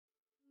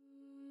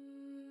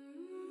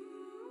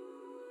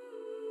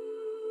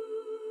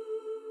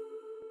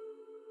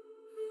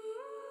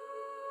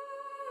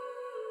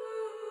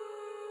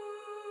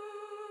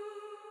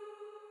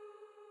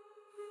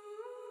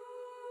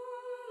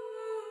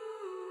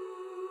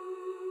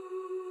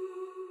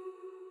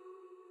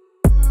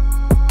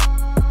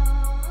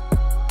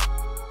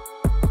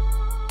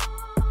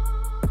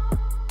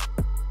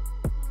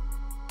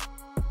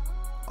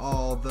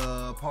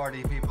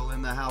party people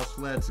in the house,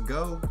 let's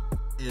go.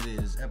 It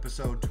is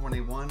episode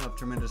 21 of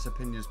Tremendous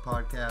Opinions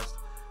Podcast.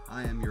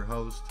 I am your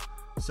host,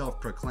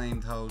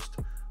 self-proclaimed host,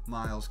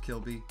 Miles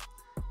Kilby,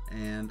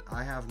 and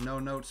I have no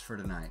notes for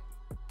tonight.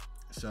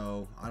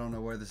 So I don't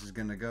know where this is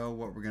going to go,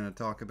 what we're going to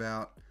talk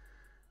about.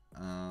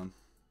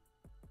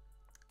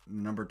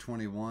 Number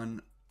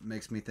 21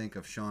 makes me think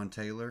of Sean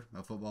Taylor,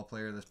 a football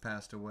player that's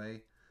passed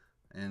away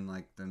in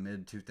like the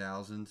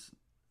mid-2000s.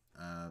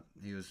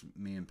 He was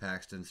me and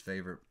Paxton's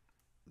favorite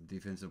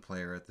defensive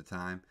player at the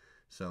time.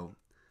 So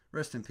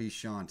rest in peace,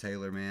 Sean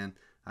Taylor, man.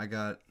 I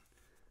got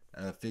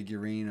a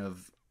figurine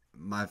of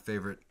my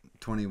favorite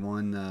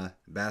 21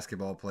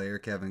 basketball player,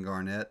 Kevin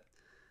Garnett,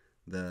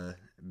 the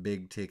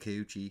big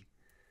Tikuchi.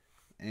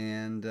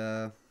 And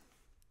I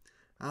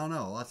don't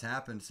know, a lot's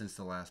happened since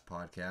the last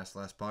podcast.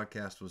 Last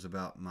podcast was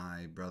about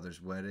my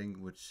brother's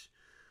wedding, which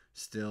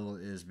still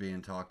is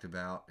being talked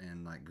about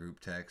in like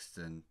group text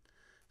and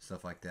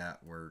stuff like that.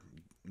 We're,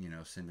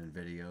 sending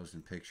videos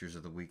and pictures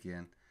of the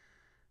weekend.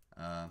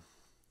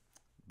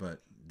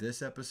 But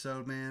this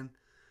episode, man,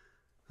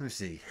 let's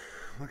see,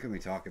 what can we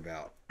talk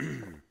about?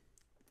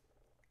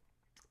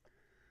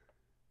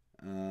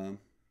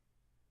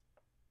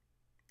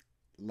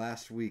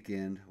 Last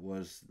weekend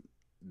was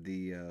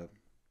the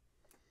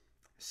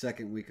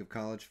second week of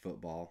college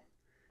football,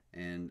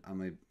 and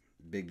I'm a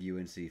big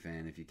UNC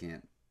fan if you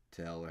can't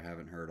tell or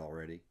haven't heard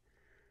already.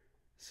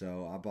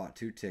 So I bought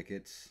 2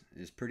 tickets.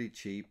 It's pretty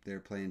cheap. They're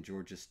playing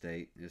Georgia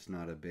State. It's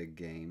not a big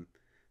game,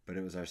 but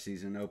it was our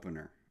season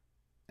opener,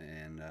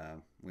 and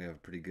we have a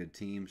pretty good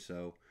team,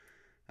 so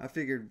I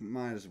figured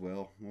might as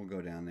well. We'll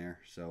go down there.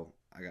 So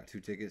I got 2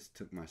 tickets,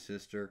 took my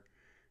sister,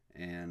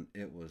 and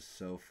it was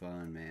so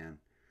fun, man.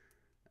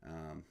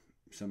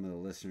 Some of the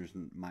listeners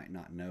might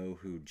not know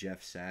who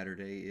Jeff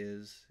Saturday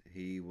is.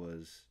 He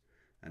was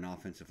an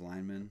offensive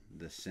lineman,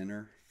 the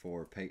center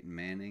for Peyton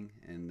Manning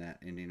and that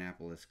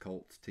Indianapolis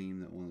Colts team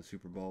that won the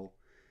Super Bowl.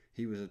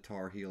 He was a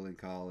Tar Heel in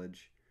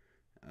college,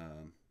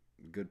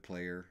 good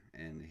player,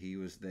 and he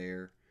was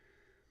there.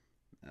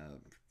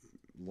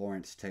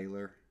 Lawrence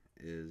Taylor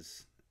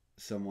is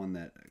someone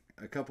that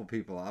a couple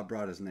people, I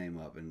brought his name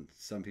up, and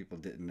some people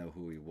didn't know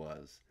who he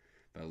was.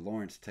 But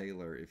Lawrence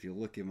Taylor, if you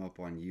look him up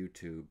on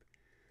YouTube,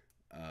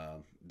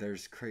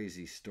 there's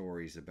crazy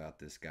stories about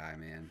this guy,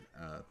 man.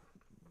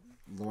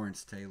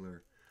 Lawrence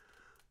Taylor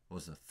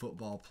was a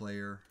football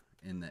player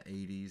in the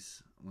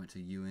 80s, went to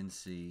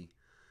UNC,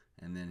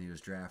 and then he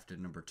was drafted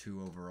number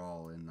 2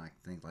 overall in I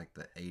think like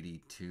the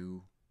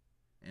 82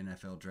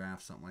 NFL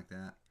draft, something like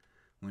that.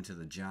 Went to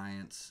the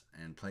Giants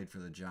and played for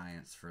the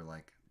Giants for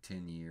like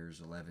 10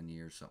 years, 11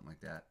 years, something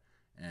like that,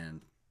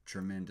 and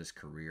tremendous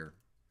career.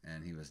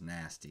 And he was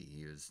nasty.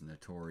 He was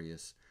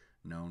notorious,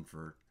 known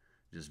for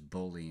just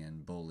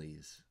bullying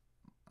bullies.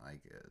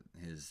 Like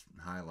his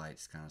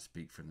highlights kind of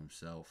speak for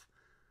themselves.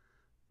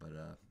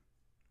 But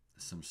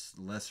some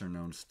lesser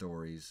known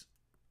stories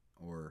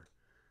or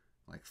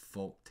like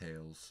folk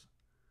tales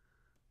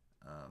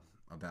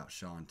about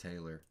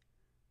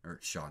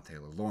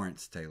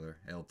Lawrence Taylor,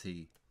 LT.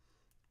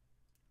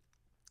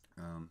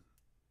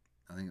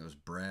 I think it was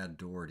Brad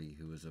Daugherty,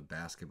 who was a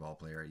basketball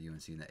player at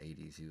UNC in the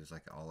 80s. He was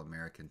like an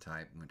all-American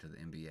type, went to the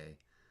NBA.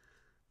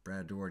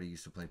 Brad Daugherty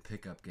used to play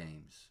pickup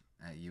games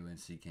at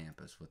UNC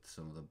campus with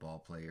some of the ball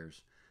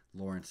players.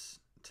 Lawrence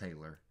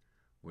Taylor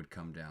would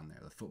come down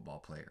there. The football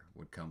player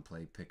would come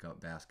play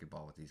pickup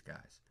basketball with these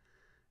guys.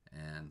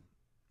 And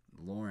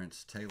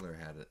Lawrence Taylor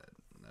had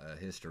a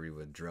history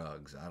with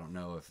drugs. I don't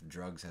know if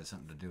drugs had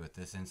something to do with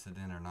this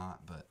incident or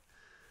not, but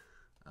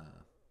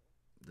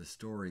the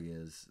story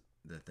is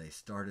that they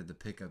started the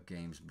pickup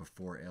games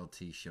before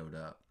LT showed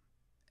up.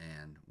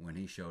 And when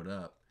he showed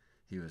up,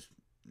 he was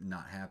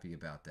not happy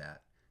about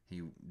that.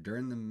 He,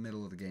 during the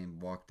middle of the game,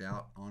 walked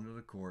out onto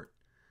the court,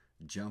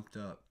 jumped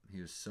up. He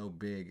was so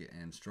big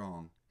and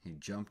strong. He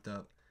jumped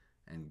up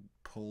and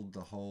pulled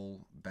the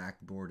whole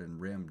backboard and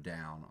rim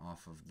down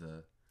off of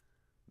the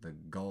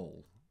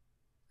goal.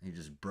 He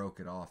just broke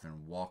it off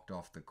and walked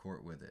off the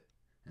court with it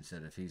and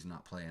said, if he's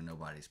not playing,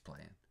 nobody's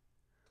playing.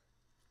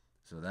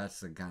 So that's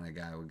the kind of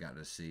guy we got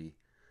to see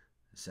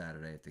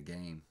Saturday at the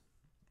game.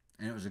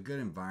 And it was a good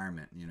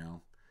environment,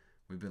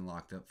 We've been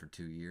locked up for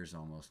 2 years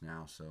almost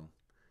now, so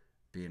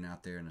being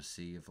out there in a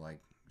sea of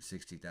like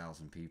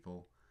 60,000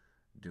 people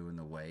doing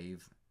the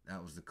wave,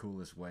 that was the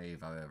coolest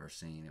wave I've ever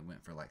seen. It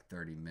went for like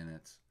 30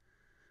 minutes.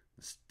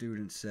 The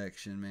student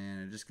section, man,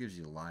 it just gives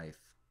you life.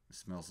 It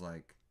smells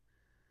like,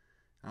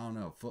 I don't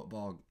know,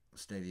 football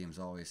stadiums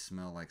always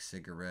smell like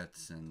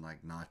cigarettes and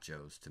like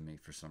nachos to me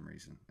for some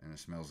reason, and it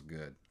smells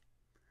good.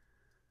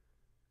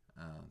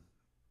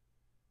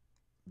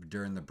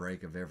 During the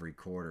break of every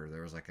quarter,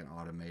 there was like an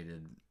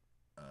automated,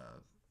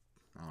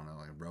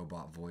 like a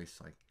robot voice,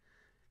 like,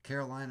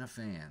 Carolina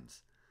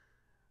fans,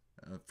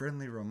 a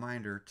friendly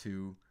reminder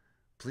to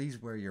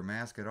please wear your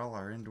mask at all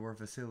our indoor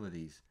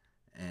facilities.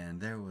 And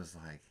there was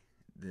like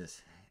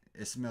this,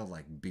 it smelled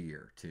like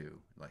beer too,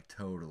 like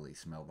totally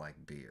smelled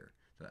like beer.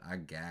 So I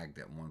gagged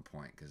at one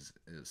point because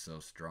it was so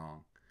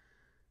strong.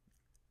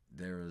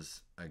 There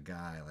was a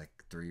guy like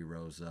 3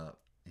 rows up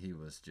he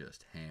was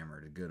just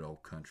hammered, a good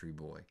old country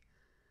boy.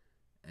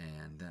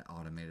 And that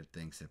automated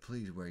thing said,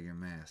 "Please wear your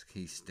mask."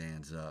 He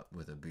stands up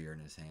with a beer in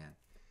his hand.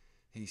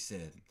 He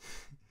said,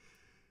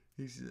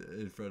 he said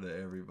in front of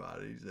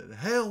everybody, he said,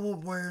 "Hell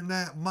with wearing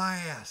that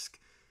mask."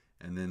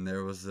 And then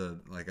there was a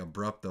like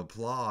abrupt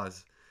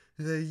applause.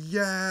 He said,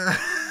 "Yeah."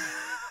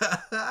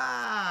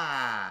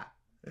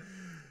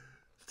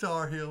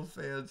 Tar Heel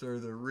fans are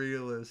the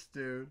realest,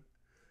 dude.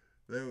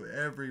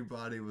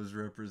 Everybody was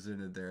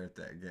represented there at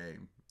that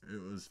game.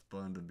 It was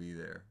fun to be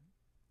there.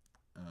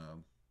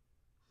 Um,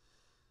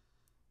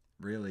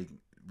 really,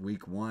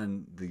 week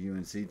one, the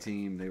UNC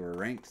team, they were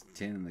ranked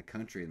 10 in the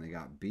country and they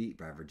got beat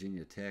by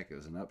Virginia Tech. It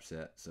was an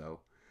upset.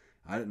 So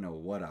I didn't know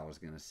what I was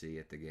going to see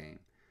at the game.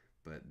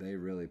 But they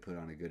really put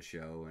on a good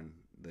show and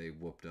they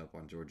whooped up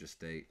on Georgia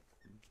State.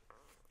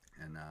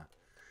 And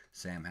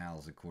Sam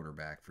Howell's a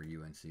quarterback for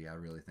UNC. I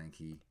really think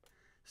he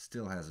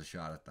still has a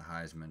shot at the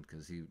Heisman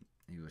because he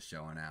was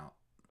showing out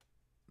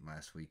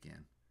last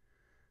weekend.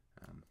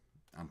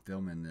 I'm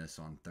filming this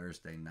on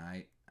Thursday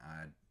night.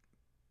 I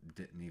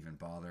didn't even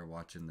bother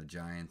watching the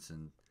Giants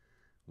and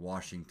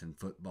Washington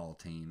football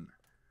team.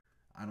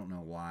 I don't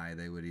know why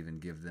they would even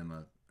give them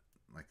a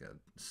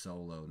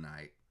solo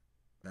night.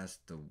 That's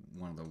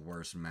one of the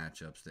worst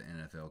matchups the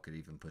NFL could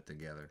even put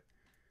together.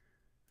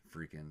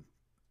 Freaking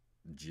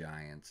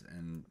Giants,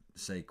 and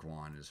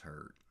Saquon is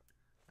hurt.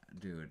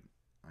 Dude,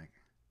 like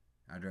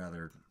I'd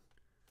rather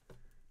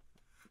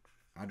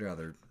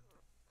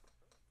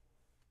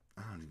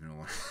I don't even know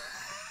what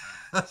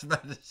I was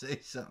about to say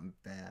something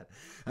bad.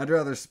 I'd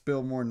rather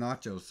spill more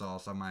nacho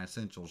sauce on my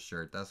Essentials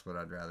shirt. That's what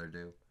I'd rather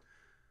do.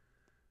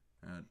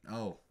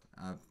 How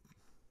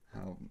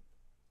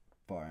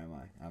far am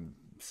I? I'm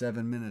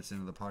 7 minutes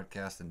into the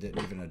podcast and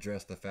didn't even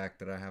address the fact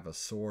that I have a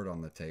sword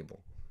on the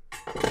table.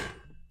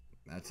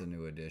 That's a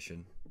new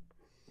addition.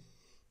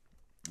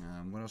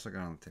 What else I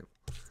got on the table?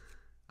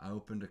 I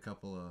opened a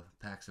couple of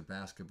packs of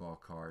basketball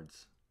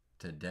cards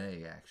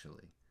today,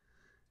 actually.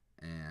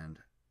 And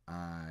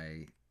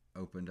I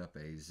opened up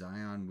a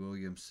Zion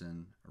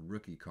Williamson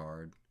rookie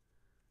card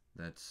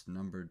that's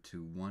numbered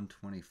to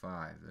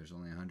 125. There's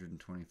only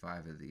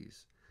 125 of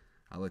these.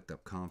 I looked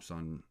up comps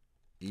on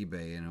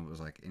eBay and it was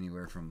like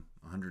anywhere from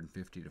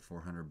 150 to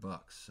 400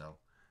 bucks. So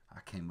I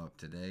came up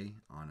today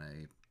on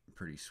a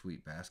pretty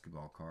sweet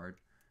basketball card.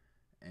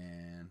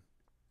 And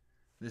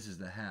this is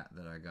the hat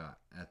that I got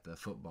at the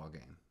football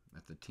game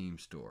at the team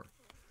store.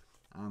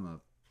 I'm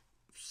a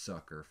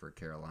sucker for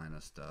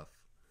Carolina stuff.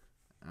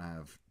 I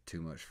have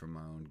too much for my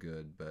own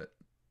good, but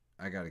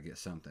I got to get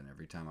something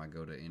every time I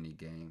go to any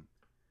game.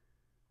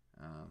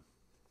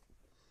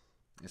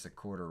 It's a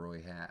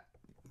corduroy hat.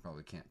 You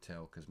probably can't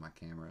tell because my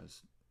camera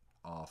is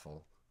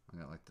awful. I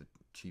got like the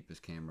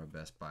cheapest camera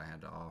Best Buy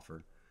had to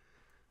offer.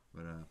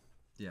 But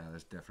yeah,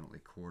 there's definitely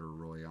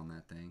corduroy on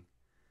that thing.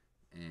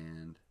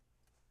 And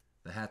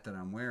the hat that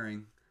I'm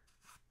wearing,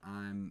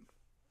 I'm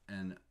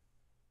an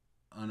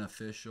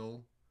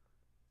unofficial,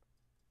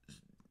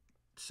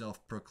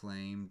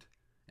 self-proclaimed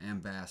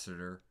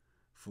ambassador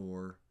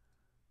for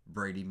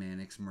Brady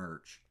Manick's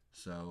merch.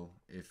 So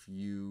if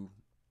you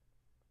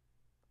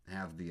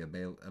have the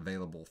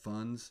available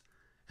funds,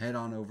 head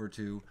on over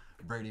to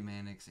Brady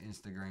Manick's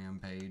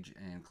Instagram page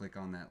and click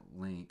on that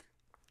link.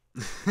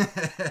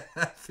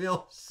 I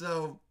feel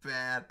so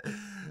bad.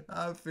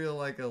 I feel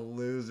like a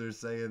loser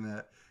saying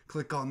that.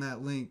 Click on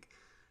that link,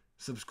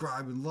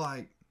 subscribe and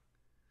like.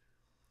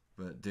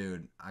 But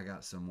dude, I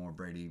got some more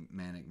Brady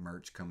Manick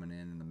merch coming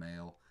in the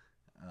mail.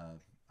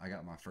 I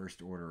got my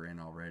first order in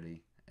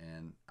already,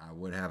 and I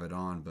would have it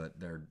on, but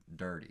they're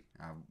dirty.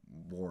 I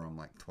wore them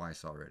like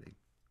twice already.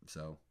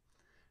 So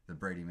the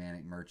Brady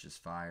Manick merch is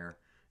fire.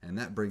 And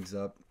that brings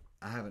up,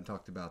 I haven't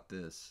talked about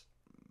this.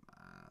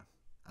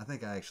 I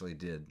think I actually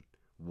did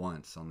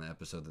once on the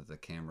episode that the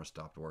camera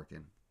stopped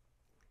working.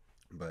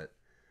 But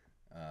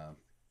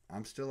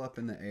I'm still up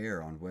in the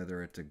air on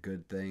whether it's a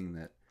good thing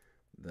that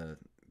the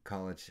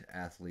college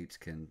athletes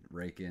can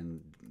rake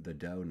in the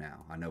dough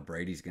now. I know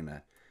Brady's going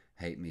to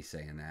hate me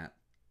saying that,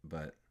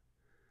 but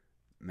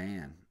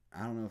man,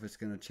 I don't know if it's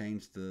going to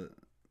change the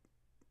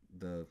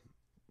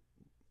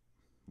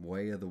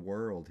way of the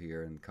world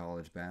here in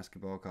college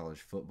basketball, college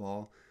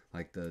football.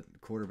 Like the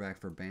quarterback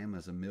for Bama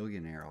is a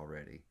millionaire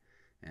already.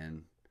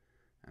 And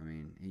I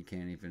mean, he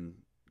can't even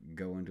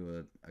go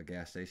into a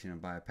gas station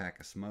and buy a pack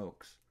of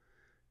smokes,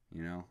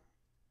 you know?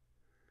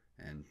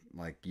 And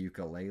like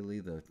Ukulele,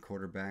 the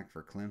quarterback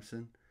for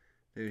Clemson,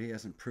 dude, he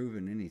hasn't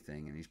proven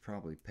anything, and he's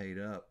probably paid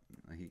up.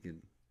 He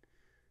could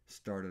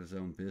start his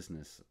own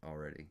business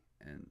already.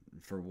 And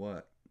for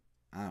what?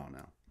 I don't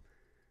know.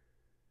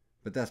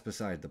 But that's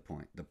beside the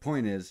point. The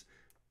point is,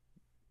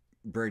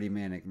 Brady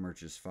Manick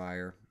merch is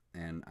fire,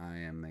 and I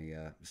am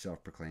a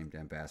self-proclaimed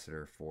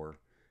ambassador for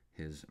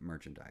his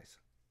merchandise.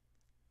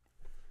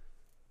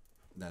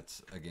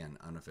 That's, again,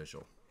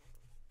 unofficial.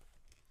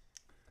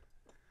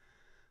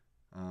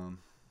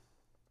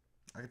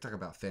 I could talk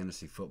about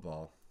fantasy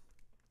football.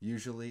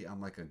 Usually I'm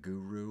like a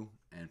guru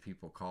and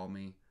people call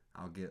me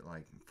I'll get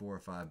like 4 or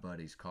 5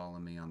 buddies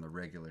calling me on the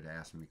regular to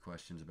ask me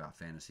questions about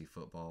fantasy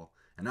football,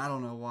 and I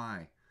don't know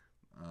why,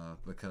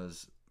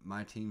 because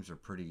my teams are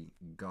pretty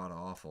god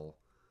awful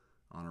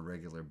on a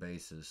regular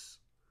basis.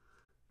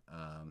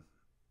 Um,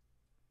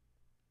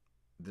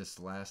 this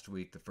last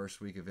week, the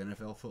first week of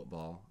NFL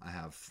football, I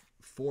have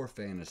 4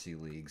 fantasy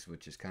leagues,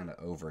 which is kind of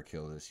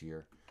overkill this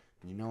year.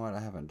 You know what? I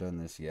haven't done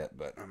this yet,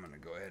 but I'm going to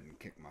go ahead and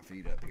kick my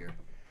feet up here.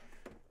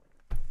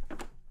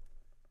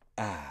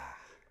 Ah,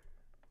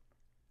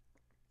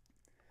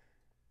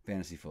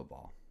 fantasy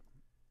football.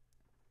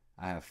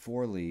 I have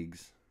 4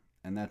 leagues,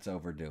 and that's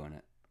overdoing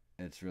it.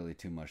 It's really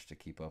too much to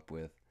keep up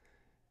with,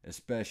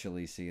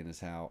 especially seeing as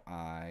how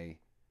I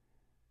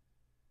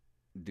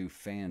do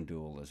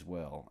FanDuel as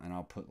well, and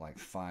I'll put like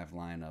 5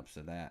 lineups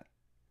of that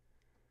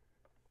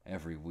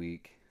every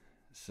week.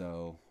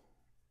 So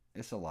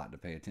it's a lot to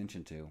pay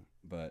attention to,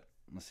 but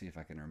let's see if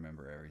I can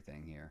remember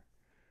everything here.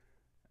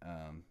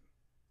 Um,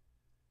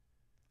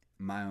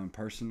 my own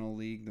personal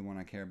league, the one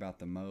I care about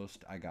the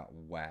most, I got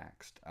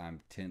waxed.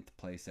 I'm 10th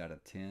place out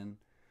of 10.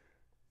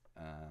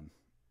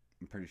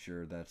 I'm pretty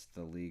sure that's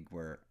the league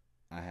where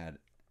I had,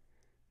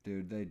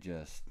 dude, they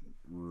just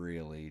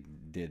really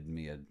did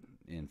me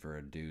in for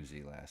a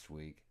doozy last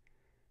week.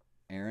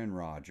 Aaron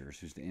Rodgers,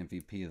 who's the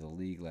MVP of the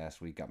league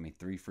last week, got me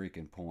 3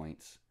 freaking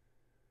points.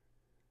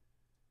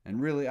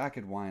 And really, I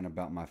could whine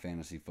about my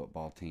fantasy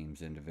football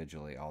teams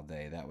individually all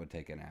day. That would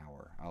take an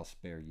hour. I'll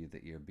spare you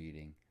the ear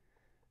beating.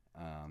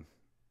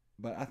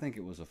 But I think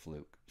it was a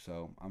fluke,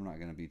 so I'm not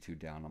going to be too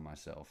down on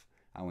myself.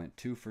 I went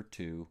 2 for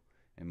 2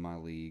 in my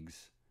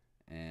leagues,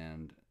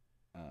 and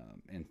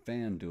in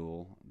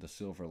FanDuel, the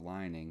silver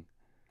lining,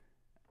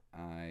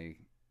 I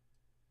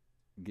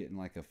getting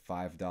like a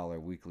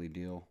 $5 weekly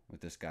deal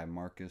with this guy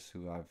Marcus,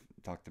 who I've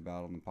talked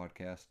about on the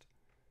podcast,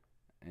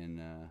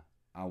 and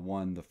I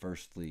won the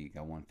first league.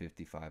 I won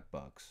 $55,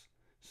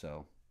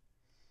 so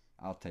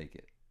I'll take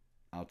it.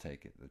 I'll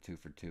take it. The 2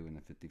 for 2 and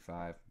the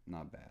 55,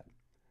 not bad.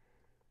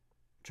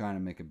 Trying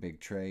to make a big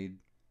trade,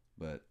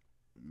 but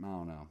I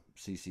don't know.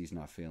 CC's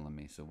not feeling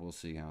me, so we'll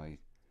see how he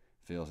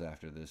feels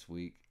after this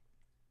week.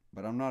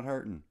 But I'm not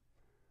hurting.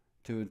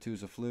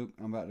 2-2's a fluke.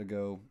 I'm about to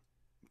go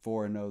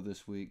 4-0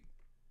 this week,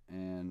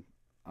 and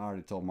I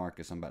already told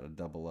Marcus I'm about to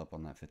double up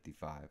on that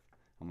 55.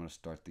 I'm going to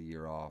start the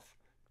year off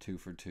 2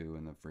 for 2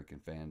 in the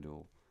freaking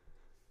FanDuel.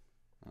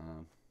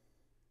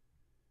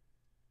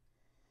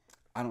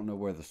 I don't know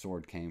where the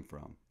sword came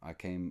from. I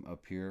came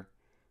up here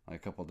like a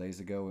couple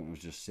days ago and it was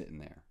just sitting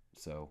there.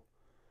 So,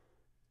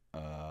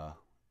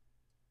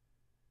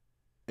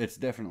 it's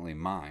definitely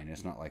mine.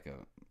 It's not like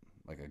a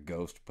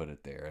ghost put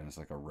it there and it's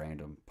like a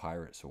random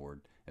pirate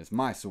sword. It's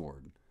my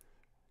sword.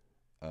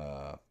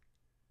 I'm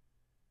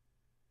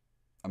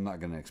not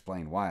going to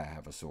explain why I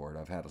have a sword.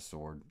 I've had a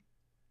sword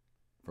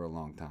for a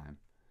long time.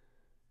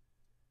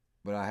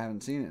 But I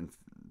haven't seen it in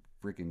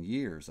freaking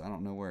years. I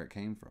don't know where it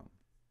came from.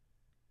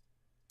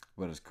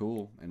 But it's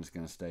cool and it's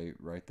going to stay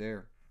right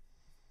there.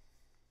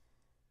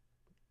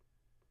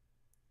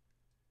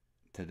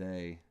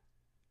 Today,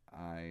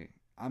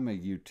 I'm a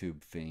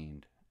YouTube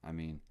fiend. I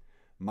mean,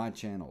 my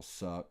channel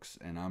sucks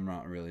and I'm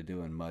not really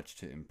doing much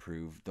to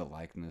improve the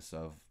likeness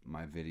of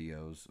my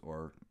videos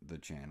or the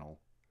channel.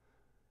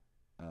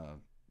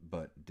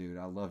 But dude,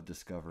 I love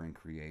discovering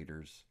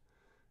creators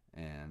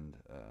and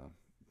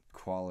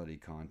quality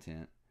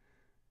content,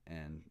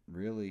 and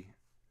really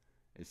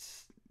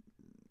it's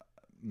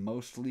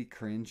mostly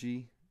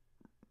cringy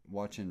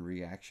watching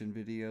reaction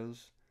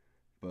videos,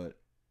 but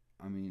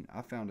I mean,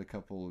 I found a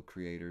couple of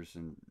creators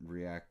and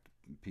react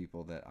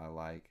people that I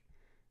like,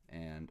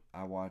 and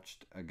I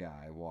watched a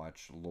guy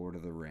watch Lord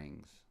of the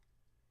Rings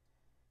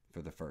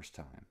for the first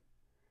time,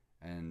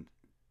 and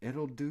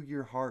it'll do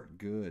your heart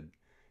good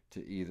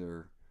to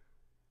either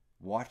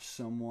watch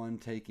someone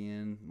take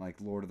in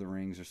like Lord of the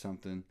Rings or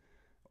something,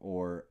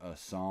 or a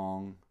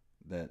song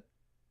that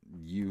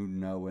you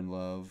know and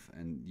love,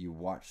 and you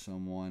watch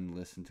someone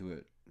listen to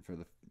it for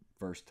the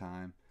first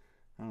time.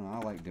 I don't know, I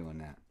like doing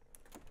that.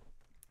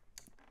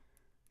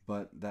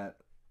 But that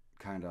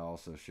kind of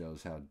also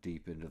shows how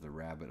deep into the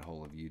rabbit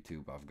hole of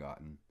YouTube I've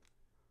gotten.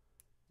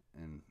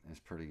 And it's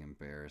pretty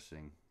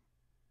embarrassing.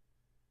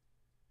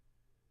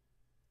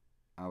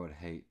 I would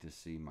hate to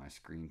see my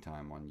screen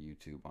time on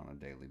YouTube on a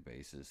daily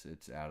basis.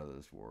 It's out of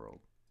this world.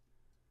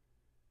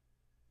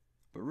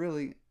 But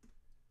really,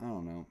 I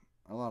don't know.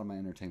 A lot of my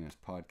entertainment is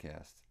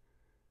podcasts.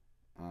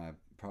 I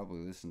probably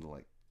listen to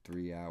like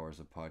 3 hours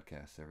of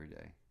podcasts every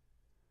day.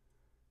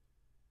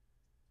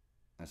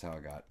 That's how I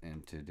got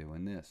into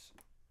doing this.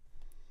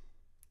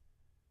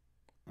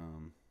 I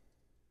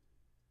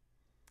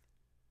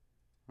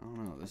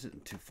don't know. This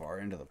isn't too far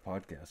into the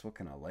podcast. What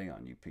can I lay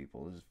on you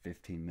people? This is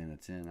 15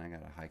 minutes in. I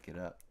gotta hike it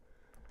up.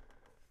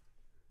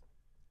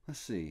 Let's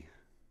see.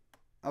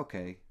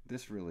 Okay,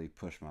 this really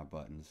pushed my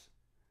buttons.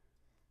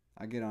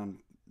 I get on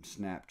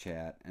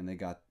Snapchat and they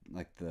got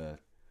like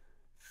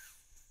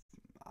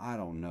I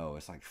don't know,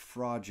 it's like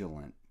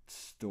fraudulent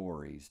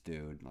stories,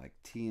 dude. Like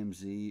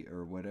TMZ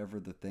or whatever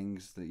the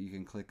things that you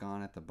can click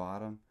on at the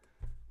bottom.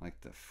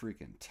 Like the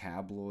freaking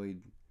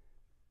tabloid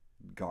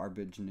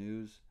garbage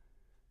news,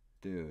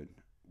 dude,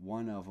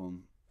 one of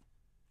them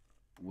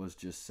was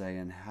just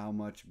saying how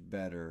much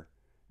better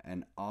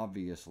and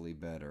obviously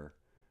better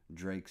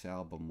Drake's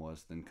album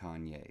was than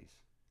Kanye's.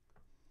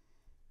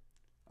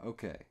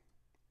 Okay,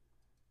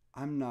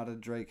 I'm not a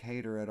Drake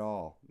hater at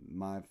all.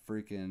 My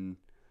freaking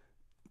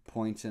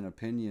points and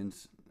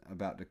opinions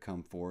about to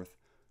come forth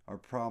are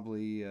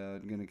probably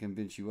going to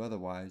convince you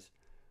otherwise,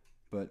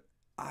 but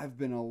I've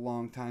been a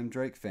long time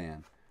Drake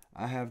fan.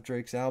 I have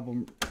Drake's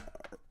album.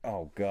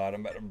 Oh, God,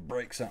 I'm about to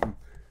break something.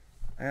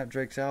 I have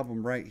Drake's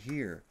album right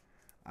here.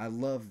 I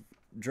love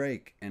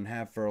Drake and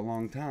have for a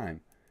long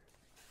time.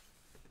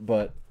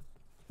 But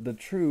the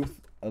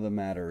truth of the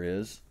matter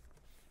is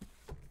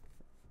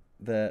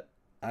that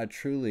I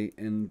truly,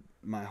 in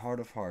my heart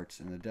of hearts,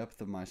 in the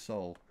depth of my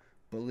soul,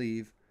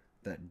 believe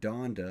that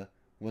Donda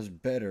was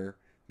better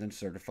than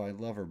Certified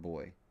Lover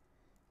Boy.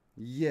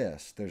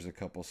 Yes, there's a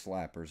couple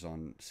slappers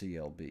on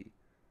CLB.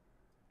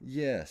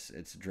 Yes,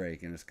 it's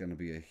Drake, and it's going to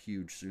be a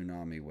huge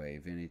tsunami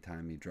wave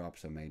anytime he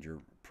drops a major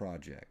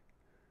project.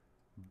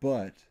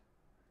 But,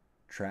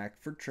 track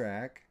for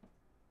track,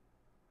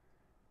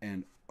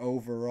 and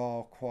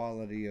overall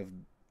quality of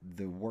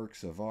the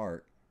works of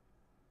art,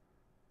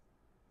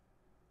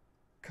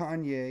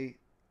 Kanye,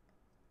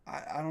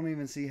 I don't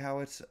even see how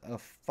it's a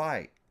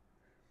fight.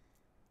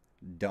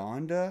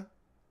 Donda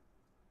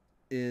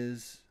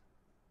is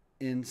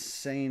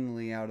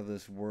insanely out of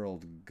this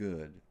world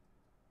good.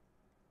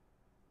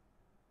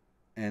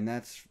 And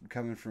that's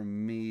coming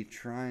from me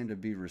trying to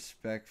be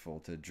respectful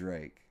to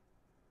Drake.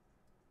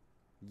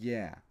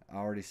 Yeah, I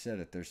already said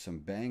it. There's some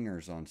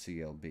bangers on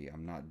CLB.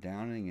 I'm not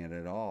downing it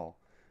at all.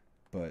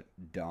 But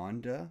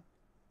Donda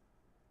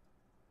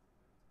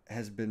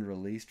has been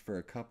released for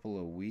a couple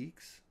of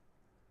weeks.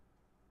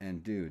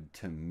 And dude,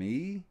 to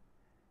me,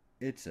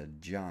 it's a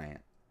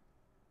giant.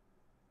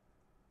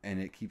 And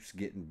it keeps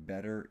getting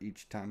better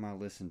each time I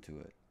listen to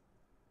it.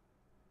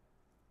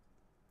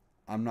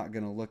 I'm not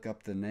going to look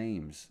up the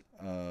names.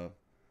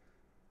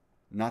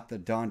 Not the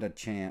Donda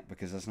chant,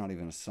 because that's not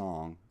even a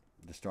song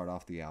to start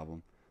off the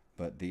album.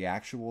 But the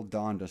actual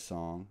Donda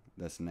song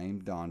that's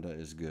named Donda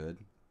is good.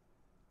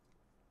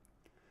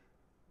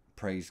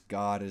 Praise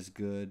God is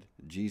good.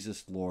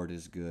 Jesus Lord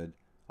is good.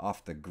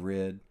 Off the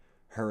Grid.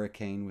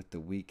 Hurricane with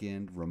The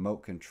Weeknd.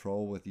 Remote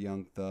Control with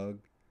Young Thug.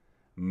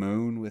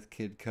 Moon with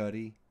Kid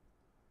Cudi.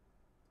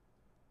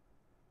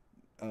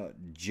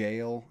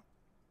 Jail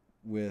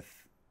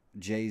with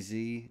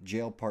Jay-Z.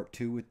 Jail Part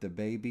 2 with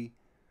DaBaby.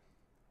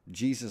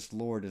 Jesus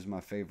Lord is my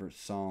favorite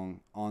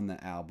song on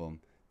the album,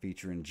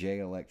 featuring Jay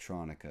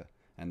Electronica.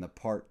 And the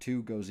Part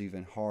 2 goes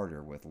even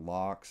harder with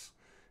Lox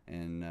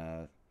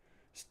and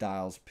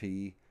Styles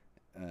P,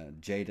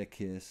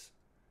 Jadakiss.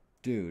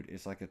 Dude,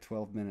 it's like a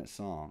 12-minute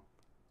song.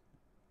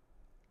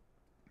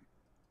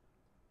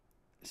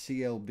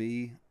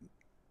 CLB,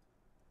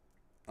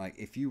 like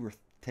if you were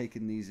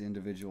taking these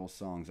individual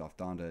songs off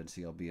Donda and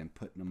CLB and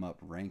putting them up,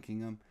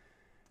 ranking them,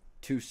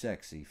 Too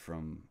Sexy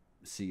from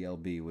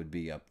CLB would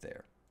be up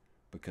there,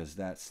 because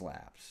that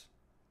slaps.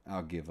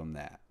 I'll give them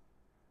that.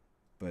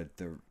 But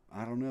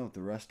I don't know,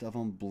 the rest of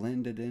them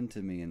blended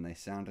into me and they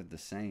sounded the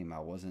same. I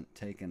wasn't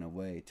taken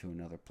away to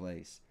another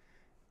place.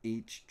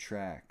 Each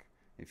track,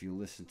 if you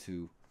listen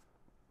to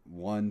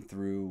 1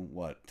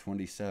 through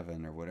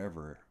 27 or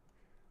whatever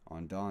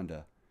on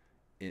Donda,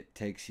 it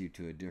takes you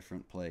to a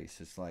different place.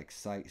 It's like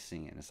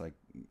sightseeing. It's like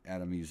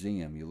at a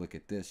museum. You look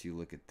at this, you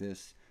look at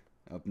this.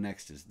 Up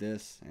next is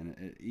this,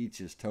 and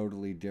each is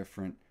totally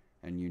different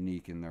and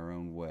unique in their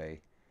own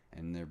way,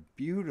 and they're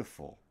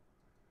beautiful.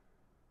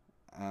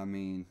 I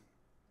mean,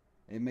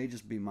 it may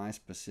just be my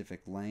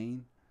specific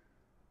lane,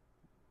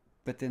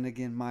 but then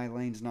again, my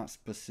lane's not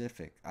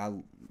specific.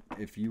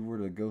 If you were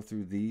to go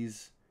through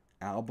these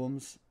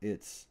albums,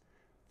 it's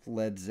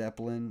Led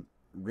Zeppelin,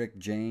 Rick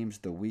James,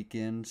 The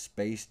Weeknd,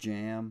 Space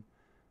Jam,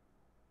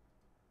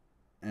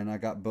 and I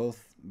got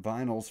both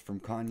vinyls from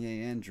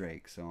Kanye and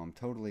Drake, so I'm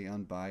totally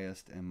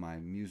unbiased, and my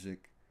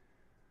music,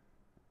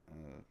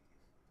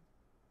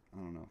 I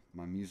don't know,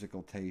 my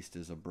musical taste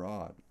is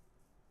abroad.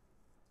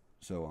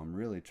 So I'm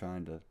really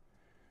trying to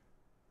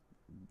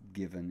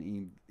give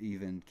an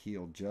even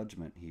keeled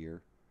judgment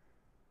here,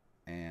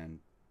 and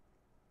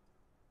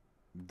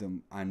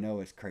I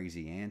know it's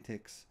crazy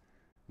antics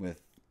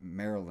with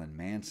Marilyn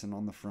Manson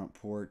on the front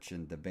porch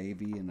and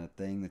DaBaby and a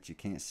thing that you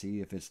can't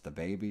see if it's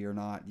DaBaby or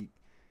not.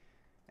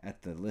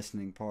 At the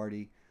listening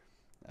party,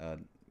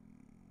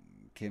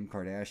 Kim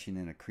Kardashian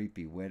in a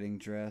creepy wedding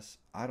dress.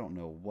 I don't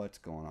know what's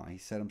going on. He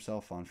set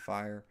himself on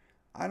fire.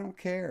 I don't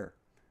care.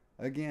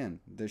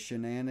 Again, the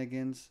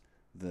shenanigans,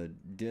 the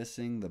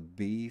dissing, the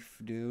beef,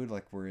 dude,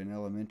 like we're in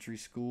elementary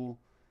school,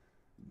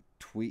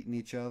 tweeting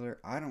each other.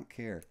 I don't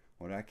care.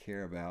 What I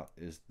care about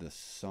is the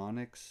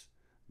sonics,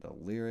 the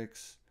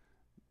lyrics,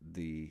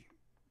 the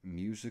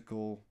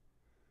musical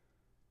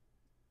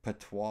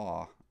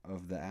patois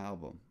of the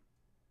album.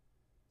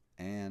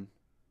 And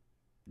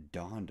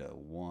Donda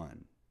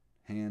won,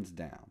 hands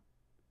down.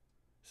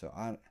 So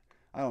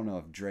I don't know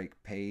if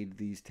Drake paid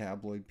these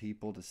tabloid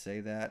people to say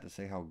that, to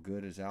say how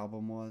good his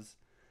album was,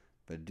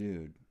 but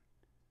dude,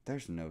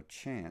 there's no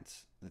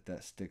chance that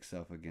that sticks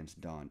up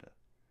against Donda.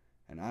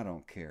 And I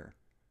don't care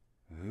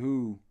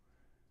who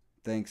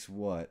thinks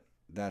what,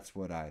 that's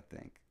what I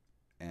think.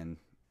 And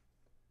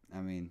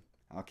I mean,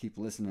 I'll keep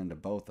listening to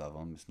both of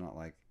them. It's not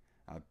like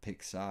I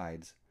pick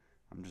sides.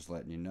 I'm just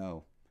letting you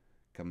know,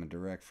 coming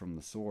direct from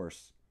the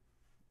source,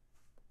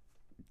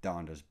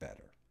 Donda's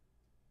better.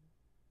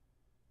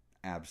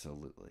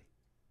 Absolutely.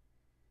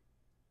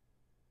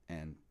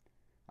 And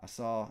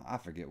I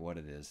forget what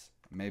it is.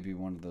 Maybe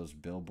one of those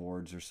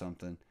billboards or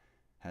something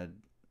had,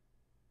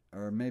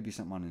 or maybe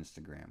something on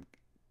Instagram.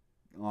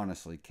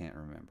 Honestly, can't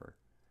remember.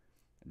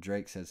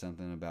 Drake said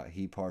something about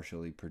he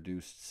partially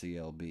produced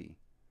CLB.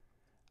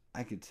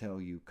 I could tell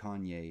you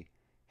Kanye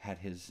had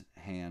his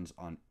hands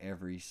on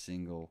every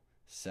single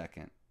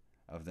second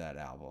of that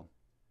album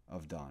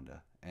of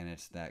Donda, and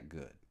it's that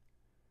good.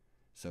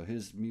 So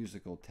his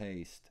musical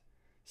taste,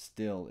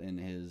 still in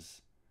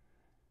his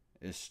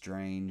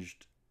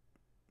estranged,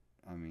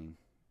 I mean,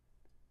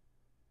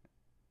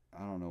 I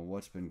don't know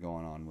what's been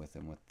going on with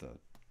him with the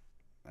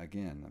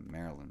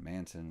Marilyn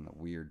Manson and the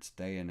weird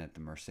staying at the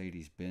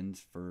Mercedes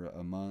Benz for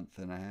a month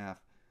and a half.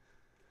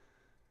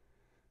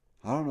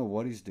 I don't know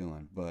what he's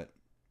doing, but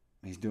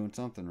he's doing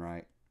something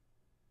right.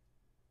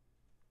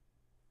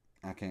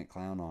 I can't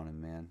clown on him,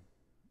 man.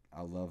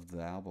 I love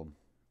the album,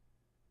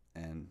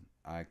 and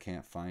I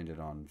can't find it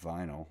on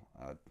vinyl.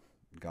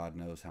 God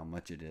knows how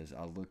much it is.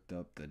 I looked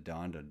up the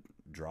Donda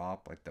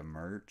drop, like the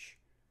merch.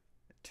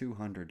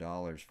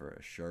 $200 for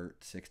a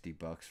shirt,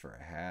 $60 for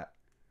a hat.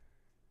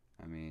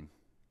 I mean,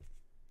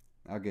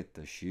 I'll get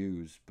the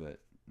shoes, but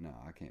no,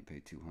 I can't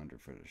pay $200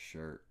 for the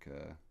shirt.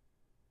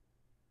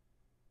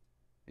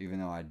 Even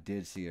though I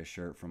did see a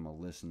shirt from a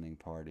listening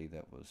party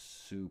that was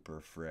super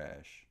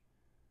fresh,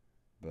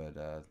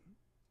 but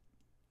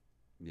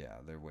yeah,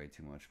 they're way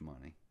too much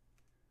money.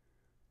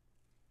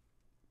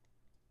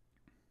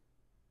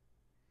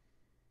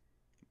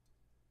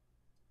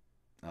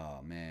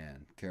 Oh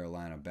man,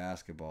 Carolina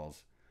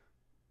basketball's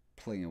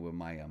playing with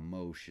my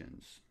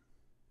emotions.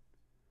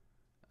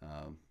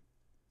 Um,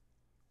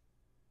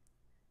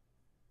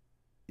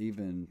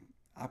 Even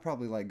I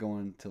probably like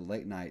going to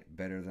late night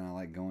better than I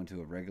like going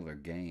to a regular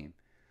game.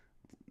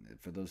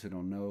 For those who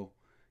don't know,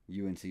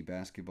 UNC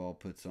basketball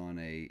puts on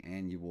a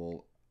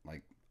annual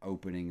like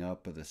opening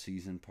up of the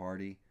season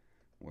party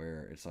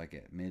where it's like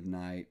at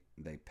midnight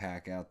they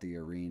pack out the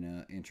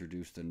arena,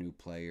 introduce the new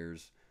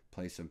players,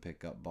 play some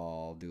pickup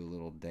ball, do a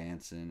little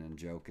dancing and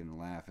joking and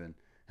laughing,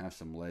 have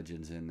some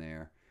legends in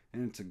there,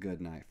 and it's a good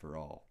night for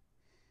all.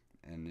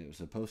 And it was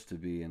supposed to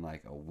be in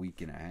like a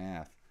week and a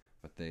half,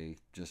 but they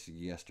just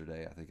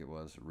yesterday, I think it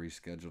was,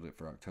 rescheduled it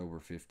for October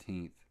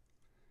 15th.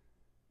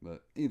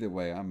 But either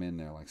way, I'm in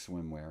there like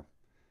swimwear,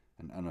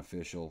 an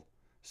unofficial,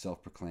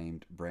 self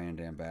proclaimed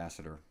brand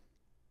ambassador.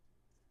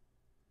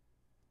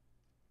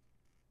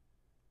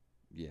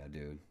 Yeah,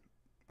 dude,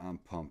 I'm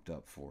pumped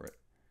up for it.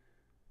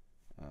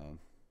 Uh,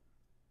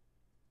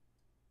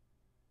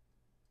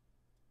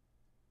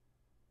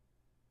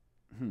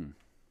 hmm,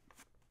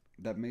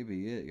 that may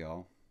be it,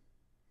 y'all.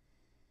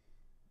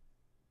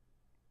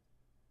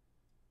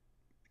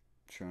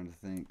 Trying to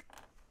think.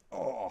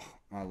 Oh,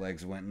 my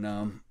legs went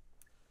numb.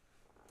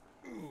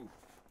 Ooh,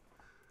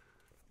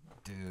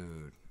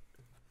 dude.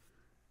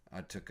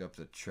 I took up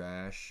the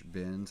trash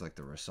bins, like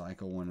the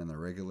recycle one and the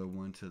regular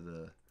one, to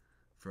the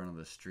front of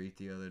the street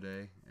the other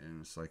day.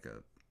 And it's like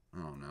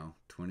I don't know,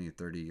 20 or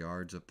 30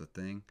 yards up the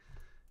thing.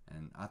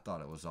 And I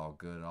thought it was all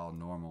good, all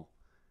normal,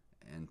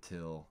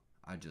 until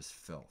I just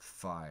felt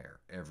fire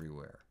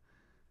everywhere.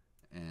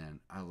 And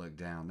I looked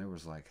down, there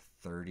was like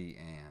 30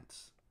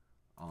 ants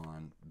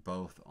on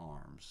both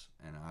arms,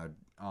 and I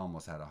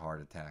almost had a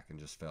heart attack and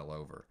just fell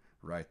over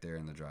right there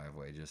in the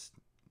driveway. Just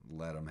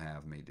let them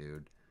have me,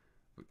 dude.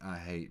 I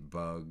hate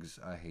bugs.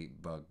 I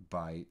hate bug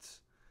bites,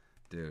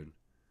 dude.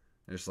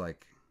 There's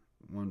like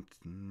one,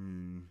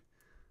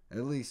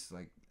 at least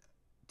like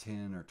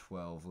 10 or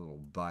 12 little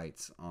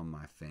bites on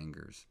my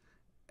fingers,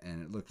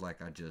 and it looked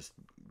like I just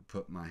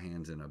put my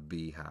hands in a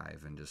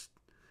beehive and just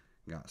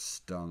got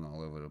stung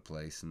all over the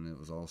place, and it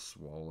was all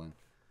swollen.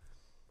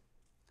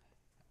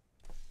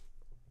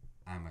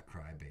 I'm a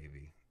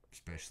crybaby,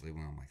 especially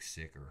when I'm like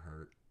sick or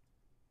hurt.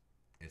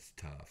 It's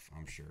tough.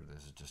 I'm sure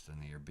this is just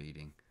an ear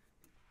beating.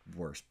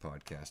 Worst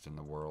podcast in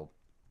the world.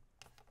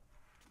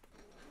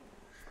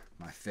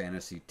 My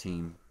fantasy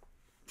team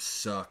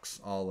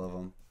sucks, all of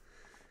them.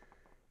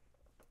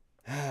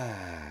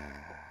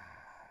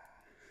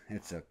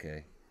 It's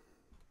okay.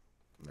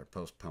 They're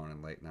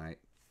postponing late night.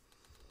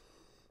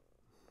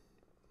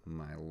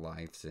 My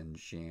life's in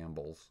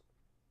shambles.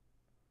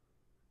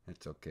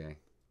 It's okay.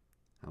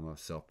 I'm a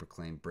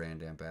self-proclaimed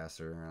brand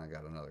ambassador, and I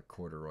got another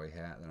corduroy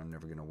hat that I'm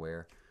never going to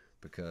wear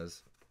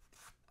because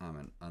I'm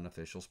an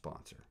unofficial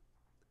sponsor.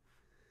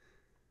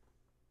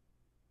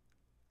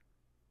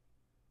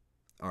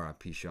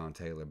 R.I.P. Sean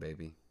Taylor,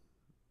 baby.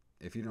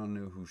 If you don't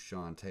know who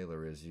Sean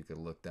Taylor is, you could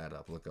look that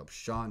up. Look up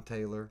Sean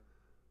Taylor,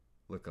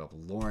 look up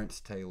Lawrence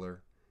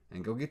Taylor,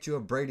 and go get you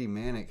a Brady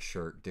Manick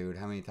shirt, dude.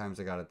 How many times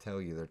I gotta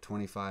tell you? They're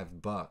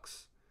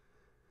 $25.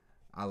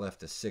 I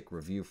left a sick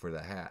review for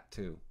the hat,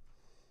 too.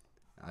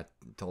 I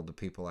told the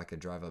people I could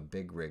drive a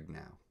big rig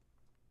now.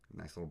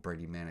 Nice little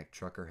Brady Manick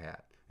trucker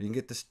hat. You can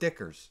get the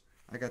stickers.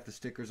 I got the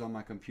stickers on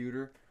my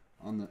computer,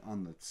 on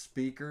the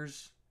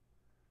speakers.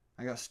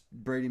 I got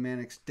Brady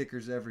Manick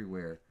stickers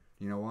everywhere.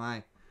 You know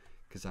why?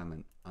 Because I'm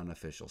an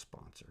unofficial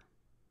sponsor.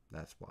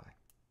 That's why.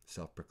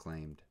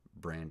 Self-proclaimed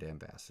brand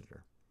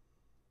ambassador.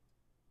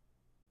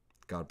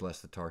 God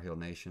bless the Tar Heel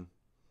Nation.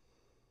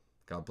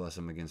 God bless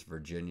them against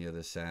Virginia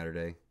this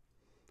Saturday.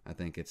 I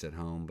think it's at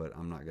home, but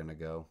I'm not going to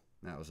go.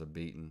 That was a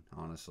beating,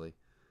 honestly.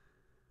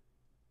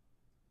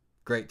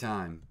 Great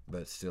time,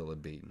 but still a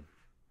beating.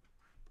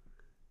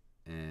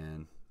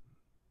 And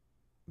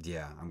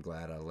yeah, I'm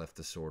glad I left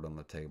the sword on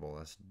the table.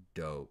 That's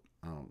dope.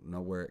 I don't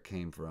know where it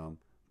came from,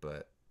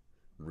 but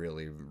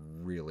really,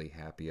 really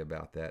happy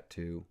about that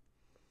too.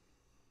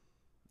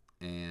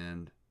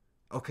 And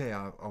okay,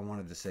 I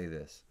wanted to say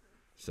this.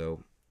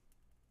 So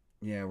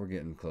yeah, we're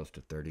getting close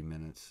to 30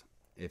 minutes.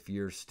 If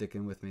you're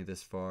sticking with me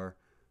this far,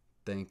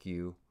 thank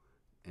you.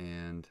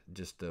 And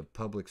just a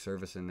public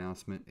service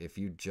announcement, if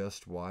you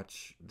just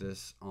watch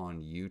this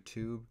on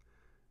YouTube,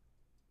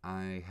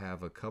 I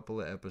have a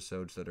couple of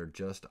episodes that are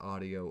just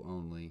audio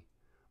only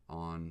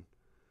on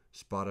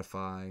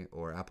Spotify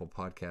or Apple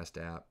Podcast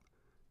app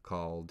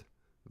called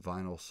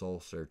Vinyl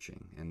Soul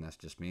Searching. And that's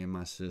just me and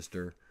my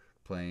sister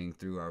playing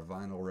through our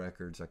vinyl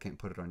records. I can't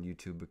put it on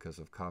YouTube because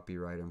of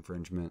copyright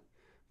infringement,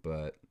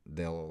 but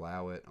they'll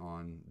allow it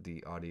on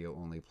the audio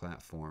only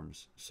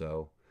platforms.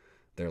 So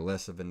they're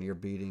less of an ear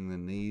beating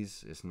than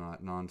these. It's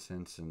not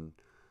nonsense and,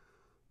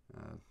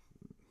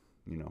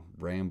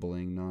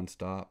 rambling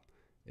nonstop.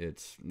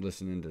 It's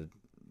listening to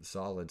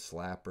solid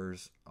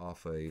slappers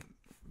off a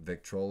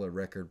Victrola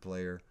record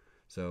player.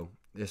 So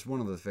it's one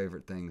of the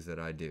favorite things that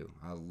I do.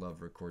 I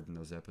love recording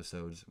those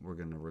episodes. We're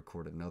going to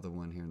record another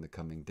one here in the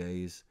coming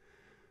days.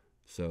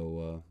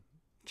 So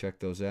check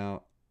those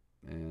out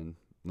and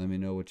let me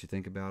know what you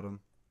think about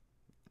them.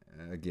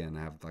 Again,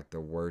 I have like the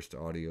worst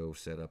audio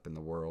setup in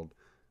the world.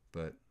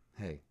 But,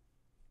 hey,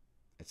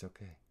 it's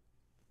okay.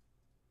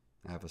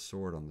 I have a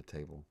sword on the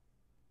table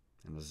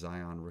and a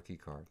Zion rookie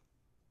card.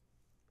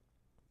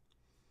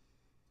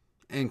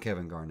 And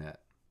Kevin Garnett.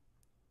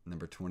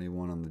 Number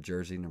 21 on the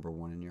jersey, number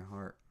 1 in your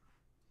heart.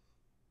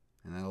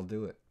 And that'll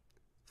do it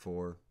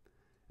for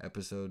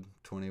episode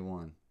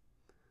 21.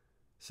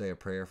 Say a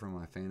prayer for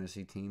my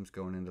fantasy teams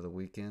going into the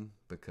weekend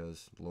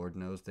because Lord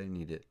knows they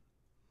need it.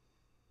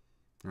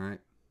 All right?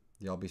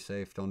 Y'all be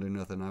safe. Don't do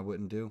nothing I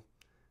wouldn't do.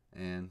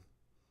 And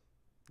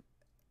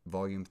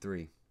Volume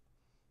 3.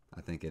 I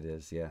think it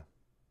is, yeah.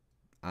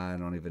 I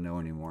don't even know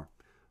anymore.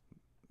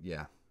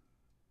 Yeah.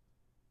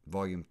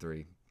 Volume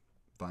 3.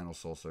 Vinyl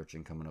Soul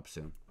Searching coming up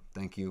soon.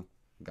 Thank you.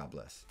 God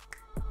bless.